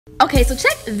Okay, so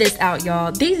check this out,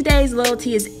 y'all. These days,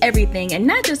 loyalty is everything, and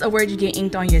not just a word you get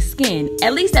inked on your skin.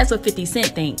 At least that's what 50 Cent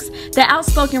thinks. The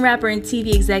outspoken rapper and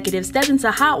TV executive stepped into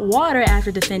hot water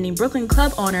after defending Brooklyn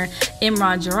club owner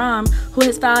Imran Jaram, who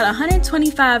has filed a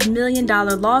 $125 million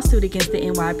lawsuit against the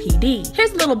NYPD.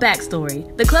 Here's a little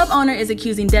backstory. The club owner is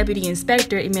accusing Deputy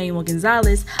Inspector Emmanuel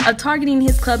Gonzalez of targeting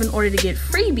his club in order to get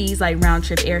freebies like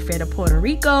round-trip airfare to Puerto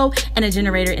Rico and a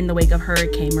generator in the wake of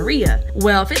Hurricane Maria.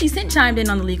 Well, 50 Cent chimed in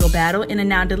on the legal battle in a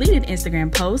now deleted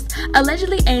Instagram post,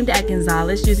 allegedly aimed at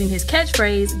Gonzalez using his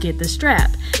catchphrase, "Get the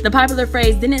strap." The popular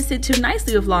phrase didn't sit too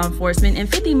nicely with law enforcement, and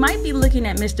 50 might be looking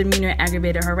at misdemeanor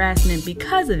aggravated harassment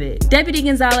because of it. Deputy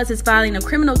Gonzalez is filing a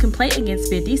criminal complaint against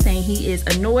 50, saying he is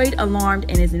annoyed, alarmed,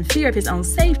 and is in fear of his own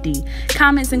safety.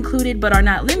 Comments included, but are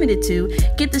not limited to,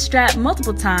 "Get the strap"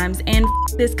 multiple times, and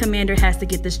 "This commander has to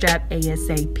get the strap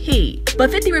ASAP. But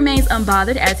 50 remains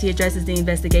unbothered as he addresses the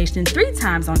investigation 3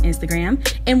 times on Instagram.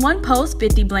 In one post,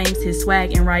 50 blames his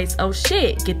swag and writes, "Oh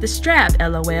shit, get the strap,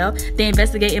 LOL. They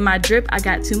investigating my drip, I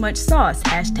got too much sauce,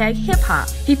 #hip-hop."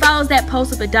 He follows that post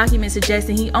with a document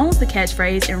suggesting he owns the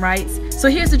catchphrase and writes, "So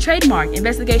here's the trademark,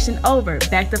 investigation over,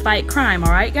 back to fight crime,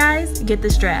 alright guys? Get the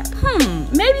strap."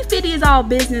 Maybe 50 is all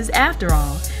business after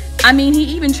all. I mean, he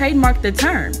even trademarked the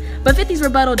term. But 50's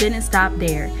rebuttal didn't stop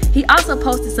there. He also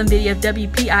posted some video of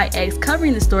WPIX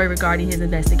covering the story regarding his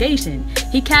investigation.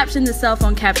 He captioned the cell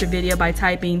phone capture video by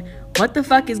typing, "What the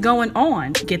fuck is going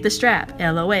on? Get the strap,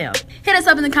 LOL." Hit us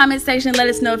up in the comment section. Let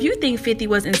us know if you think 50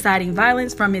 was inciting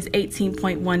violence from his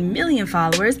 18.1 million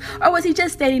followers, or was he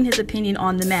just stating his opinion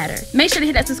on the matter? Make sure to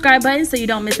hit that subscribe button so you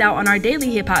don't miss out on our daily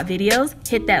hip-hop videos.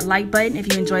 Hit that like button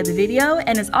if you enjoyed the video.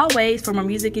 And as always, for more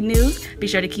music and news, be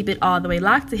sure to keep it all the way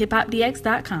locked to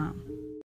hiphopdx.com.